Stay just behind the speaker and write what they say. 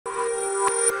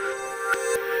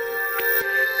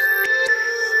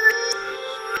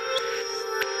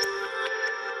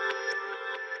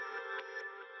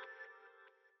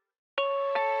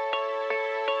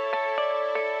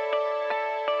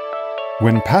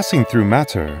When passing through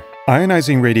matter,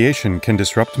 ionizing radiation can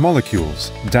disrupt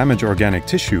molecules, damage organic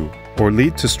tissue, or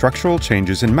lead to structural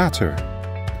changes in matter.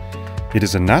 It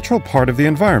is a natural part of the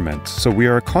environment, so we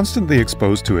are constantly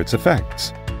exposed to its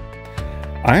effects.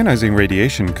 Ionizing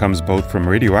radiation comes both from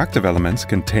radioactive elements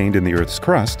contained in the Earth's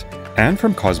crust and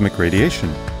from cosmic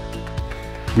radiation.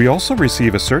 We also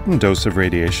receive a certain dose of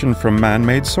radiation from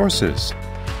man-made sources.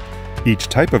 Each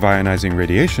type of ionizing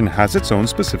radiation has its own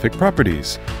specific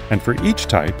properties, and for each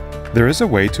type, there is a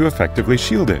way to effectively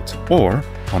shield it, or,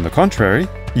 on the contrary,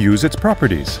 use its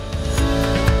properties.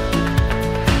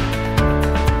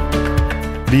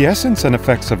 The essence and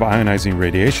effects of ionizing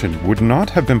radiation would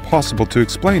not have been possible to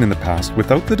explain in the past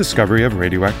without the discovery of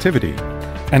radioactivity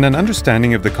and an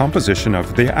understanding of the composition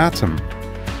of the atom.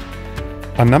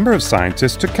 A number of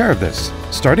scientists took care of this,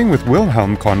 starting with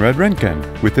Wilhelm Conrad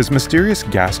Röntgen with his mysterious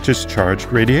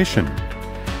gas-discharged radiation,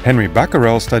 Henry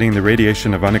Becquerel studying the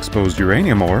radiation of unexposed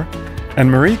uranium ore, and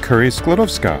Marie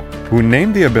Curie-Skłodowska, who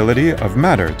named the ability of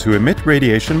matter to emit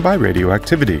radiation by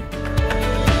radioactivity.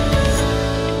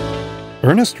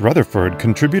 Ernest Rutherford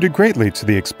contributed greatly to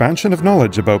the expansion of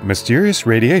knowledge about mysterious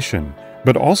radiation,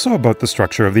 but also about the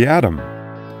structure of the atom.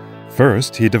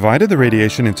 First, he divided the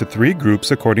radiation into 3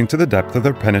 groups according to the depth of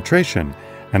their penetration,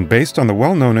 and based on the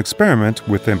well-known experiment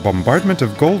with the bombardment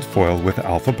of gold foil with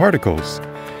alpha particles.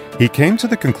 He came to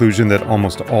the conclusion that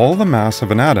almost all the mass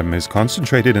of an atom is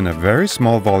concentrated in a very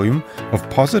small volume of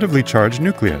positively charged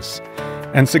nucleus,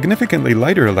 and significantly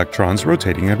lighter electrons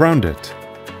rotating around it.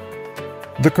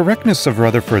 The correctness of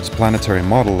Rutherford's planetary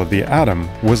model of the atom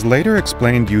was later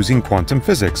explained using quantum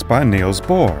physics by Niels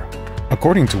Bohr,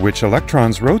 according to which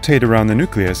electrons rotate around the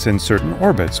nucleus in certain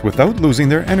orbits without losing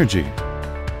their energy.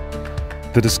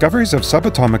 The discoveries of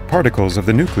subatomic particles of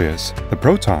the nucleus, the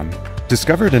proton,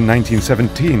 discovered in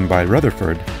 1917 by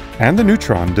Rutherford, and the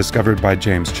neutron discovered by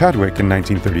James Chadwick in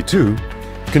 1932,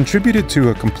 contributed to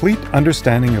a complete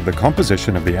understanding of the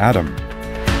composition of the atom.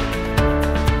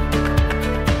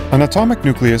 An atomic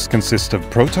nucleus consists of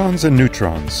protons and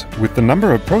neutrons, with the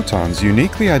number of protons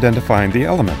uniquely identifying the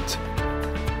element.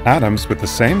 Atoms with the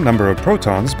same number of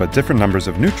protons but different numbers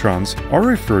of neutrons are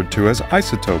referred to as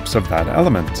isotopes of that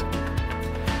element.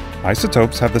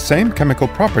 Isotopes have the same chemical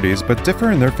properties but differ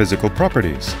in their physical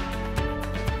properties.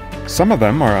 Some of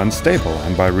them are unstable,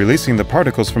 and by releasing the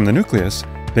particles from the nucleus,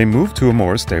 they move to a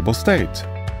more stable state.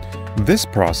 This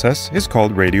process is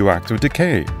called radioactive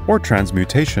decay or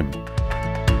transmutation.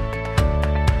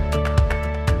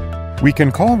 We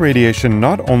can call radiation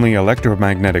not only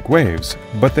electromagnetic waves,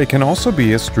 but they can also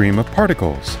be a stream of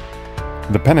particles.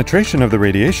 The penetration of the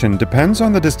radiation depends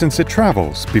on the distance it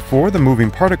travels before the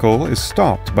moving particle is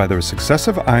stopped by the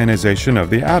successive ionization of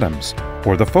the atoms,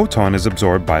 or the photon is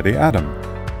absorbed by the atom.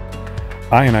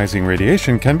 Ionizing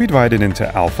radiation can be divided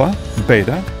into alpha,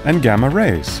 beta, and gamma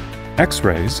rays,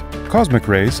 X-rays, cosmic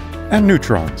rays, and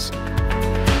neutrons.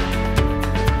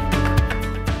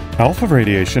 Alpha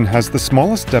radiation has the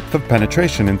smallest depth of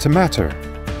penetration into matter.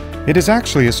 It is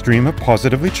actually a stream of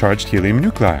positively charged helium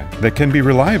nuclei that can be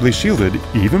reliably shielded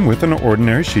even with an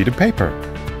ordinary sheet of paper.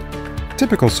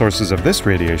 Typical sources of this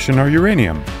radiation are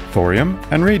uranium, thorium,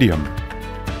 and radium.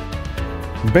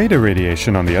 Beta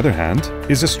radiation, on the other hand,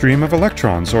 is a stream of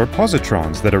electrons or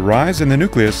positrons that arise in the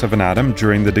nucleus of an atom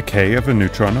during the decay of a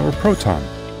neutron or proton.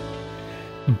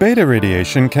 Beta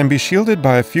radiation can be shielded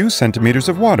by a few centimeters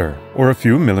of water or a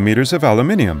few millimeters of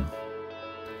aluminium.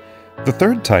 The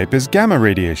third type is gamma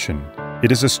radiation.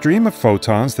 It is a stream of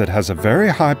photons that has a very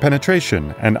high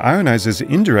penetration and ionizes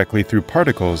indirectly through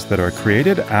particles that are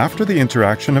created after the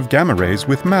interaction of gamma rays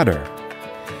with matter.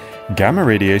 Gamma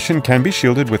radiation can be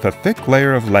shielded with a thick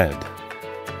layer of lead.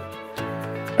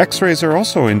 X-rays are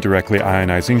also indirectly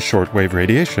ionizing shortwave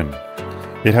radiation.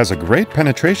 It has a great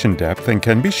penetration depth and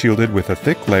can be shielded with a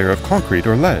thick layer of concrete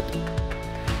or lead.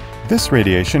 This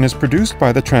radiation is produced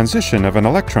by the transition of an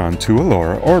electron to a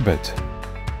lower orbit.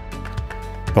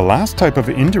 The last type of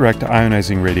indirect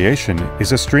ionizing radiation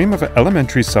is a stream of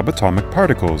elementary subatomic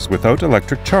particles without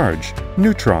electric charge,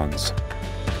 neutrons.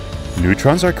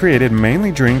 Neutrons are created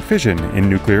mainly during fission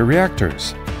in nuclear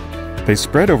reactors. They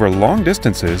spread over long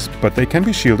distances, but they can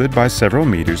be shielded by several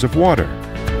meters of water.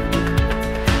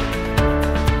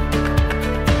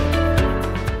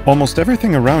 Almost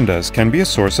everything around us can be a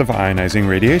source of ionizing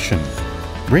radiation.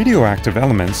 Radioactive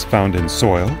elements found in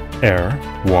soil, air,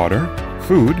 water,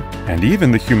 food, and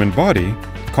even the human body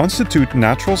constitute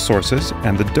natural sources,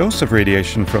 and the dose of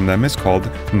radiation from them is called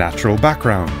natural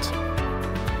background.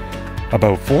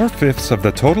 About 4/5 of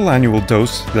the total annual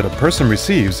dose that a person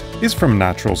receives is from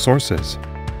natural sources.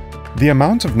 The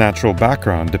amount of natural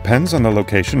background depends on the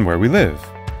location where we live.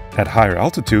 At higher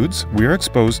altitudes, we are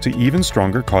exposed to even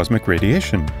stronger cosmic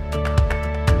radiation.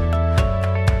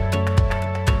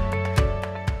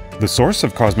 The source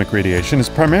of cosmic radiation is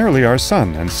primarily our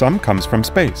Sun, and some comes from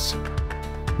space.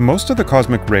 Most of the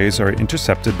cosmic rays are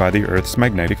intercepted by the Earth's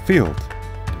magnetic field.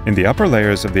 In the upper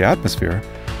layers of the atmosphere,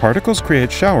 particles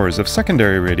create showers of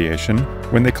secondary radiation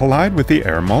when they collide with the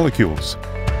air molecules.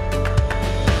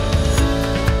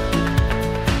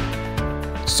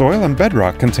 Soil and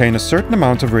bedrock contain a certain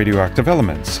amount of radioactive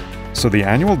elements, so the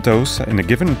annual dose in a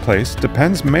given place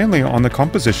depends mainly on the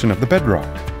composition of the bedrock.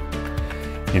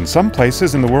 In some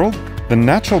places in the world, the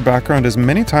natural background is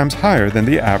many times higher than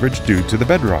the average due to the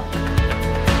bedrock.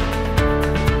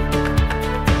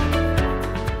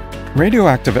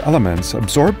 Radioactive elements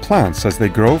absorb plants as they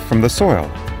grow from the soil,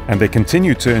 and they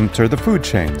continue to enter the food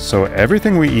chain, so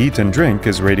everything we eat and drink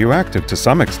is radioactive to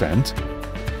some extent.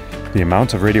 The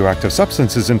amount of radioactive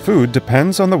substances in food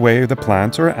depends on the way the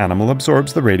plant or animal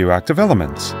absorbs the radioactive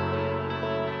elements.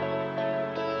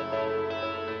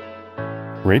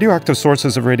 Radioactive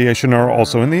sources of radiation are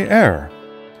also in the air.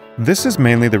 This is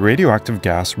mainly the radioactive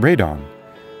gas radon,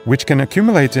 which can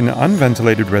accumulate in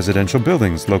unventilated residential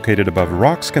buildings located above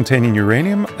rocks containing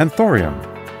uranium and thorium.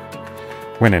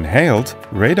 When inhaled,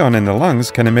 radon in the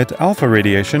lungs can emit alpha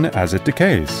radiation as it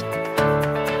decays.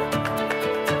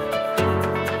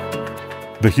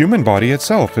 The human body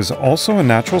itself is also a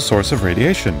natural source of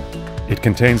radiation. It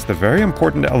contains the very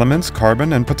important elements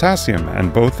carbon and potassium,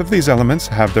 and both of these elements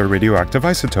have their radioactive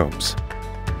isotopes.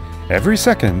 Every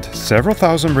second, several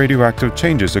thousand radioactive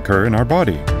changes occur in our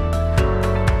body.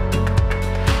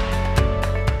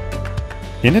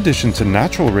 In addition to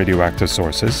natural radioactive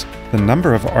sources, the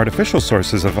number of artificial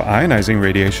sources of ionizing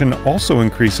radiation also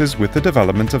increases with the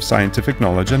development of scientific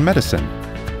knowledge and medicine.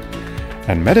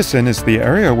 And medicine is the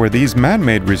area where these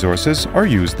man-made resources are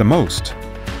used the most.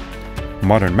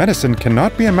 Modern medicine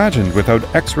cannot be imagined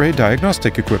without X-ray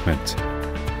diagnostic equipment.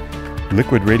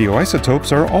 Liquid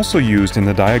radioisotopes are also used in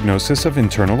the diagnosis of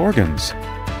internal organs.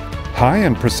 High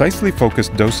and precisely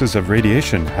focused doses of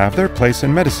radiation have their place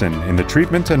in medicine in the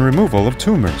treatment and removal of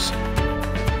tumors.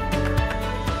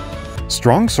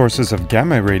 Strong sources of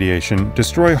gamma radiation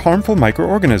destroy harmful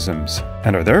microorganisms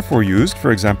and are therefore used,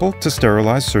 for example, to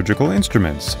sterilize surgical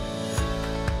instruments,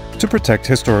 to protect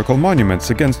historical monuments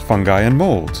against fungi and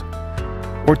mold,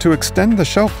 or to extend the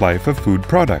shelf life of food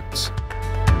products.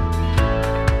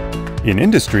 In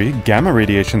industry, gamma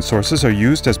radiation sources are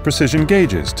used as precision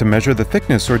gauges to measure the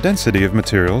thickness or density of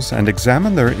materials and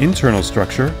examine their internal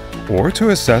structure, or to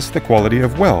assess the quality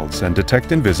of welds and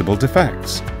detect invisible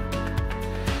defects.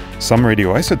 Some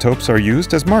radioisotopes are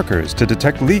used as markers to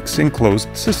detect leaks in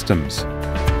closed systems.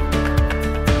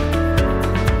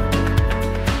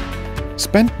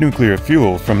 Spent nuclear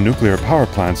fuel from nuclear power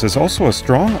plants is also a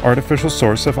strong artificial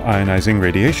source of ionizing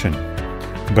radiation.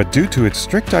 But due to its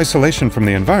strict isolation from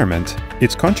the environment,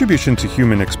 its contribution to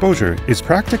human exposure is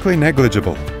practically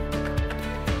negligible.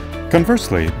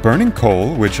 Conversely, burning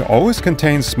coal, which always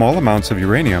contains small amounts of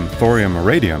uranium, thorium, or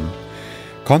radium,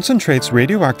 concentrates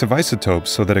radioactive isotopes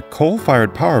so that a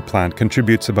coal-fired power plant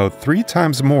contributes about 3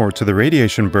 times more to the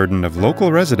radiation burden of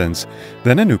local residents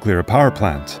than a nuclear power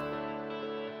plant.